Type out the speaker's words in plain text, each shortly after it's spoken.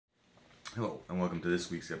Hello, and welcome to this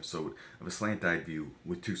week's episode of A Slant-Eyed View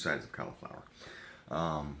with Two Sides of Cauliflower.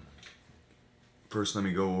 Um, First, let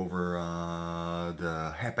me go over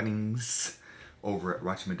the happenings over at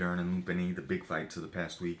Roch Moderne and Lumpini, the big fights of the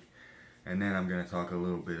past week. And then I'm going to talk a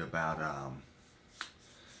little bit about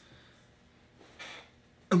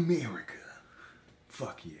America.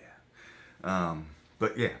 Fuck yeah.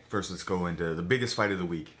 But yeah, first let's go into the biggest fight of the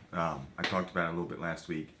week. I talked about it a little bit last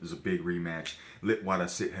week. It was a big rematch. Litwada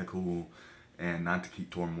Sit Hekul and Nantakit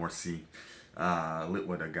Tormorsi.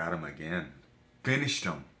 Litwada got him again. Finished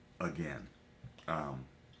him again.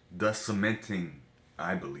 Thus cementing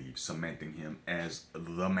him as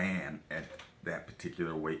the man at that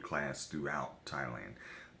particular weight class throughout Thailand.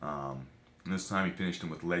 This time he finished him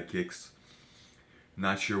with leg kicks.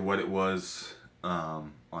 Not sure what it was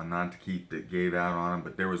on Nantakit that gave out on him,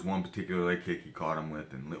 but there was one particular leg kick he caught him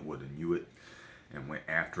with, and Litwood knew it and went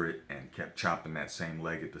after it and kept chopping that same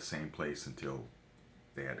leg at the same place until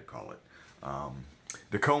they had to call it.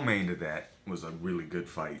 The co-main to that was a really good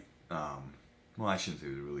fight. Well, I shouldn't say it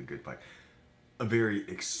was a really good fight. A very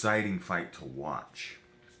exciting fight to watch.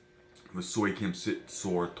 It was Soy Kim Sit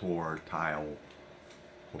Sor Tor Tile,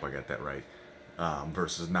 hope I got that right,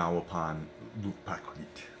 versus Nawapan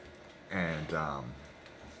Lupakrit. And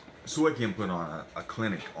Soy Kim put on a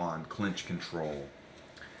clinic on clinch control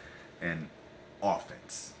and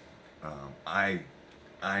offense. I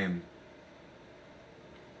am.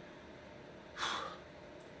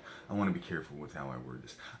 I want to be careful with how I word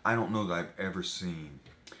this. I don't know that I've ever seen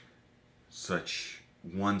such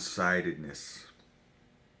one-sidedness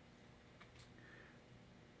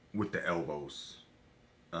with the elbows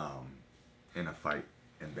in a fight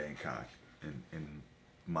in Bangkok. In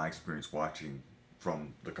my experience watching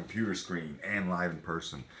from the computer screen and live in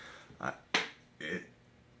person,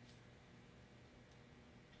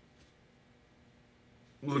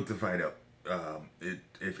 look the fight up.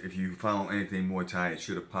 If you follow anything Muay Thai, it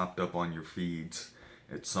should have popped up on your feeds.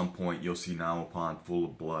 At some point, you'll see Nawapan full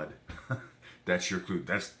of blood. That's your clue.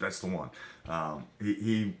 That's the one.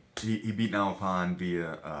 He beat Nawapan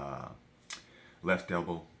via left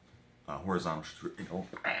elbow, horizontal,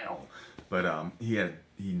 pow. But he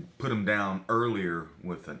put him down earlier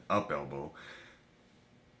with an up elbow.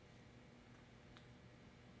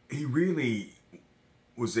 He really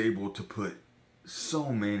was able to put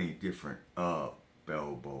so many different up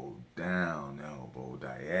elbow, down elbow,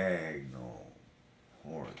 diagonal,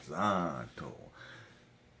 horizontal,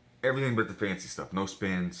 everything but the fancy stuff. No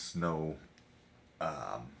spins, no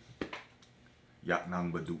Yak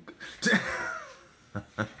Nang Baduk.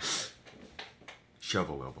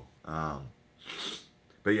 Shovel elbow.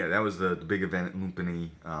 But yeah, that was the big event at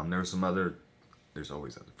Lumpini. There were some other, there's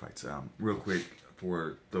always other fights. Real quick,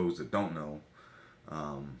 for those that don't know,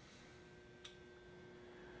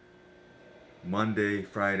 Monday,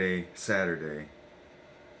 Friday, Saturday,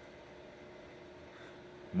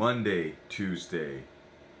 Monday, Tuesday,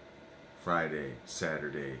 Friday,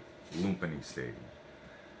 Saturday, Lumpini Stadium.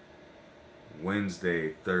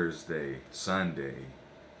 Wednesday, Thursday, Sunday,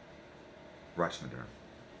 Roch Moderne.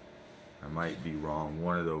 I might be wrong.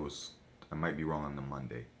 One of those, I might be wrong on the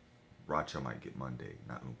Monday. Rocha might get Monday,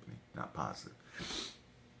 not Lumpini. Not positive.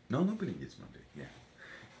 No, Lumpini gets Monday, yeah.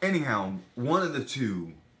 Anyhow, one of the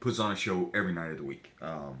two puts on a show every night of the week.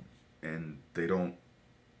 And they don't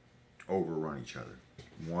overrun each other.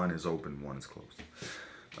 One is open, one is closed.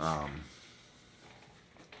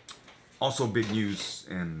 Also, big news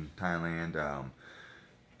in Thailand.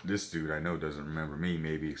 This dude I know doesn't remember me,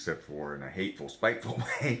 maybe except for in a hateful, spiteful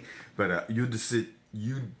way. But Udasit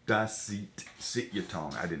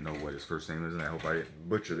Sityatong, I didn't know what his first name is, and I hope I didn't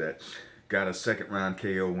butcher that. Got a second round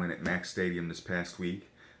KO win at Max Stadium this past week.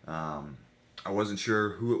 I wasn't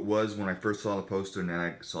sure who it was when I first saw the poster, and then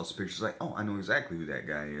I saw some pictures like, oh, I know exactly who that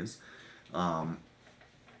guy is.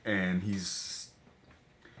 And he's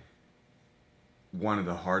one of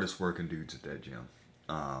the hardest working dudes at that gym.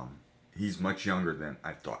 He's much younger than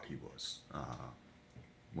I thought he was.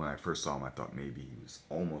 When I first saw him, I thought maybe he was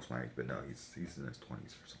almost my age, but no, he's in his 20s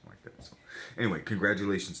or something like that. So, anyway,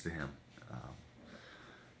 congratulations to him.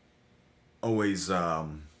 Always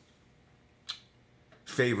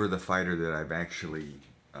favor the fighter that I've actually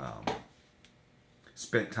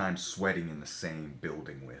spent time sweating in the same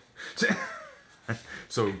building with.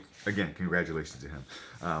 So, again, congratulations to him.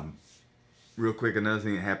 Real quick, another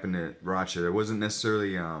thing that happened at Rocha, there wasn't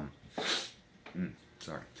necessarily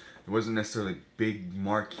there wasn't necessarily big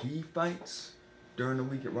marquee fights during the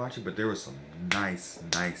week at Rocha, but there were some nice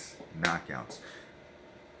knockouts.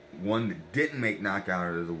 One that didn't make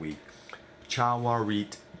knockout of the week,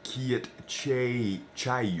 Chawarit Kiat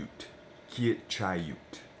Chayut. Kiat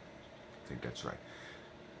Chayut. think that's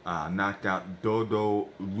right. Knocked out Dodo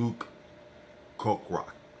Luke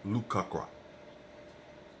Kokrak.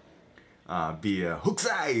 Via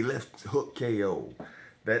Hooksai left hook KO.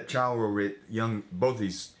 That Chawarit, both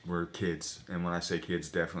these were kids, and when I say kids,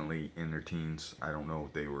 definitely in their teens. I don't know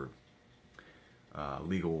if they were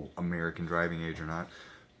legal American driving age or not,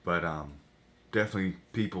 but definitely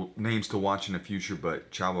names to watch in the future.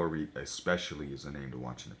 But Chawarit especially is a name to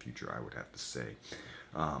watch in the future, I would have to say.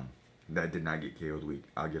 That did not get KO'd week.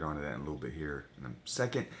 I'll get onto that in a little bit here in a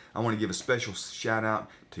second. I want to give a special shout out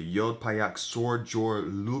to Yod Payak Sorjor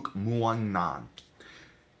Luke Muangnan.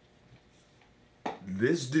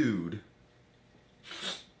 This dude,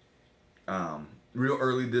 real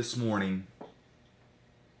early this morning,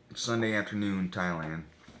 Sunday afternoon, Thailand,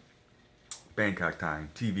 Bangkok time,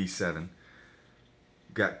 TV7,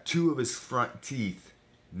 got 2 of his front teeth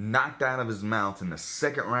knocked out of his mouth in the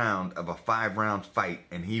second round of a 5-round fight,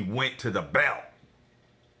 and he went to the bell.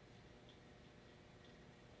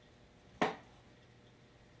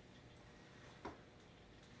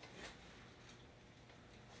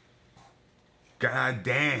 God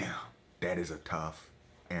damn, that is a tough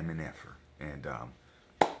MNFer. And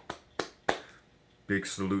big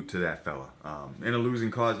salute to that fella. In a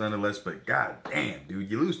losing cause nonetheless, but god damn, dude,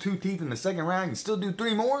 you lose 2 teeth in the second round, you still do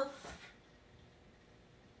 3 more?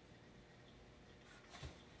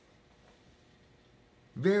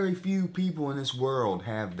 Very few people in this world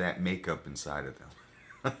have that makeup inside of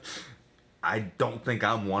them. I don't think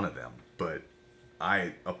I'm one of them, but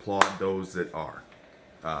I applaud those that are.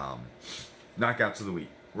 Knockouts of the week.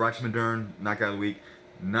 Rach Madern, knockout of the week.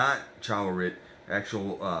 Not Chawarit,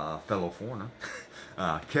 actual fellow foreigner.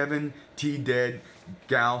 Kevin T. Dead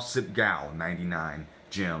Gao Sip Gao, 99,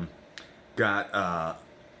 Jim. Got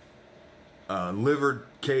liver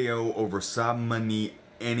KO over Sabmani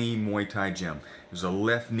any Muay Thai gym. It was a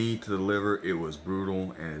left knee to the liver. It was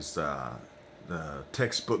brutal, and it's the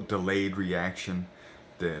textbook delayed reaction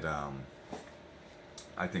that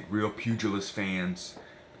I think real pugilist fans,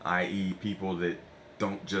 i.e. people that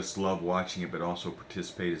don't just love watching it but also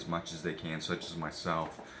participate as much as they can, such as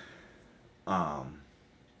myself,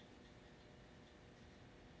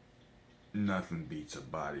 nothing beats a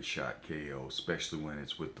body shot KO, especially when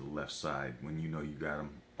it's with the left side, when you know you got them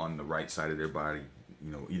on the right side of their body,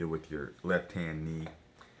 you know, either with your left hand knee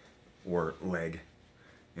or leg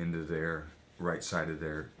into their right side of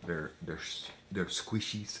their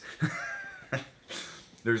squishies.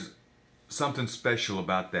 There's something special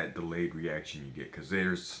about that delayed reaction you get, because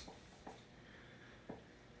there's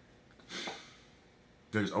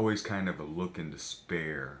always kind of a look in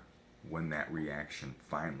despair when that reaction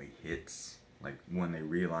finally hits, like when they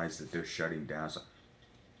realize that they're shutting down. So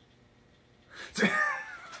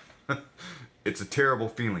it's a terrible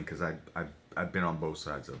feeling, because I've been on both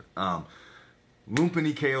sides of it.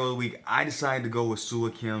 Lumpini KO of the week. I decided to go with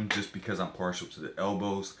Sua Kim just because I'm partial to the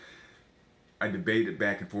elbows. I debated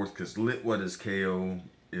back and forth because Litwada's KO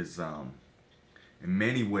is in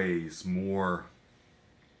many ways more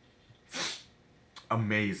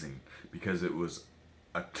amazing, because it was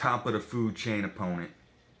a top of the food chain opponent,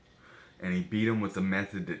 and he beat him with a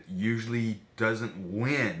method that usually doesn't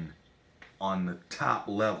win on the top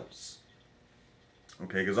levels.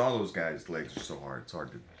 Okay, because all those guys' legs are so hard, it's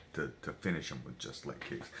hard to finish them with just leg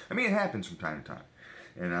kicks. I mean, it happens from time to time.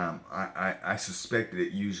 And I suspect that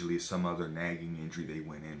it usually is some other nagging injury they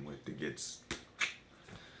went in with that gets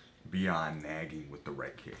beyond nagging with the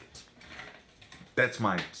right kick. That's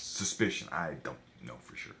my suspicion. I don't know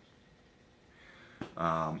for sure.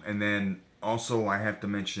 And then also I have to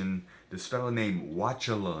mention this fellow named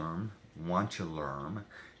Wachalerm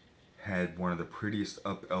had one of the prettiest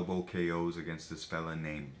up elbow KOs against this fella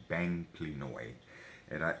named Bang Plinoy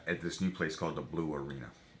at this new place called the Blue Arena.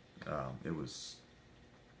 It was...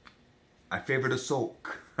 I favored a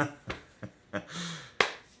soak.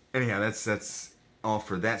 Anyhow, that's all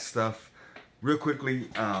for that stuff. Real quickly,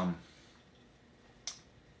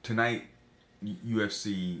 tonight,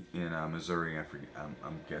 UFC in Missouri. I forget.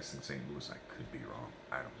 I'm guessing St. Louis. I could be wrong.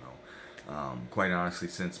 I don't know. Quite honestly,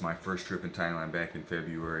 since my first trip in Thailand back in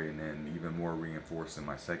February, and then even more reinforced in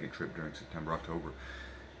my second trip during September, October,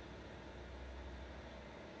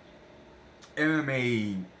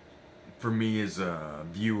 MMA for me as a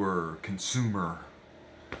viewer, consumer,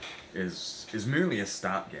 is merely a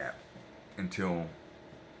stopgap until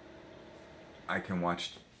I can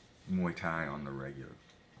watch Muay Thai on the regular.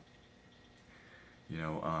 You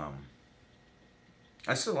know,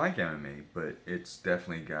 I still like MMA, but it's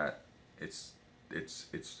definitely got it's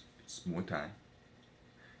Muay Thai,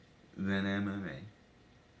 then MMA,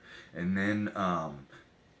 and then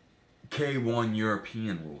K1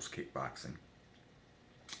 European rules kickboxing.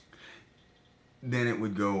 Then it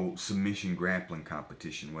would go submission grappling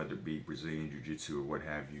competition, whether it be Brazilian Jiu-Jitsu or what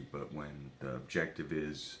have you. But when the objective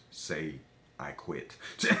is, say, I quit,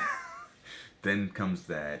 then comes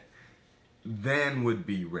that. Then would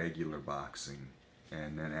be regular boxing.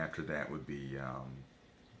 And then after that would be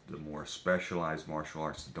the more specialized martial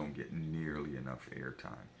arts that don't get nearly enough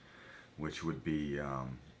airtime, which would be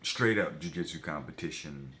straight up Jiu-Jitsu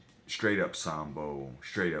competition, straight up Sambo,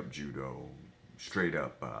 straight up Judo, straight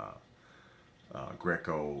up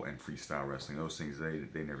Greco and freestyle wrestling. Those things,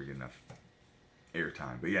 they never get enough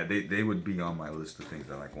airtime. But yeah, they would be on my list of things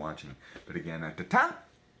I like watching. But again, at the top,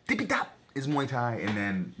 tippy top, is Muay Thai, and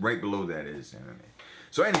then right below that is MMA.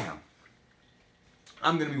 So anyhow,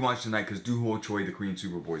 I'm going to be watching tonight because Doo Ho Choi, the Korean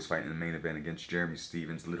Superboy, is fighting in the main event against Jeremy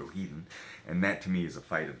Stephens, Little Heathen. And that to me is a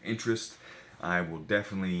fight of interest. I will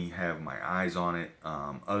definitely have my eyes on it.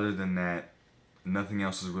 Other than that, nothing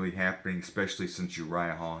else is really happening, especially since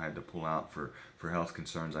Uriah Hall had to pull out for health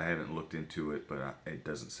concerns. I haven't looked into it, but it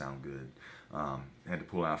doesn't sound good. Had to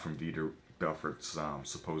pull out from Vitor Belfort's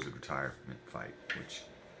supposed retirement fight, which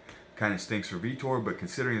kind of stinks for Vitor, but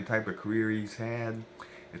considering the type of career he's had,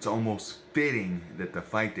 it's almost fitting that the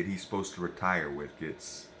fight that he's supposed to retire with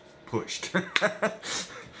gets pushed.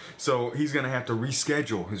 So he's going to have to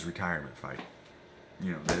reschedule his retirement fight.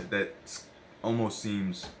 You know, that almost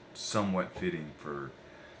seems somewhat fitting for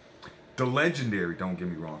the legendary, don't get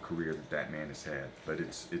me wrong, career that man has had. But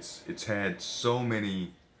it's had so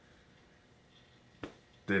many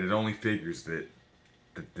that it only figures that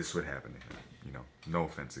this would happen to him. You know, no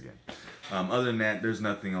offense again. Other than that, there's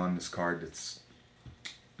nothing on this card that's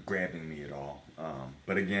grabbing me at all.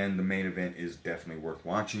 But again, the main event is definitely worth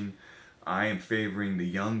watching. I am favoring the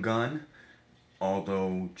young gun,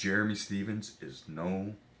 although Jeremy Stephens is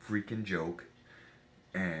no freaking joke.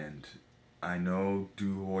 And I know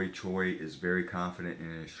Doo Ho Choi is very confident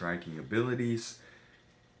in his striking abilities,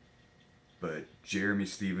 but Jeremy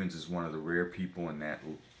Stephens is one of the rare people in that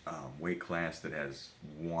weight class that has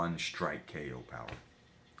one strike KO power.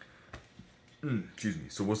 Excuse me.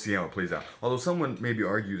 So we'll see how it plays out. Although someone maybe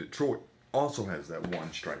argued that Troy also has that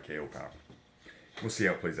one strike KO power. We'll see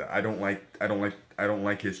how it plays out. I don't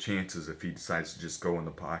like his chances if he decides to just go in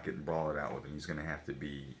the pocket and brawl it out with him. He's going to have to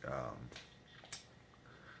be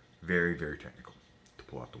very, very technical to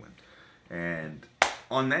pull out the win. And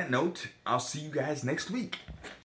on that note, I'll see you guys next week.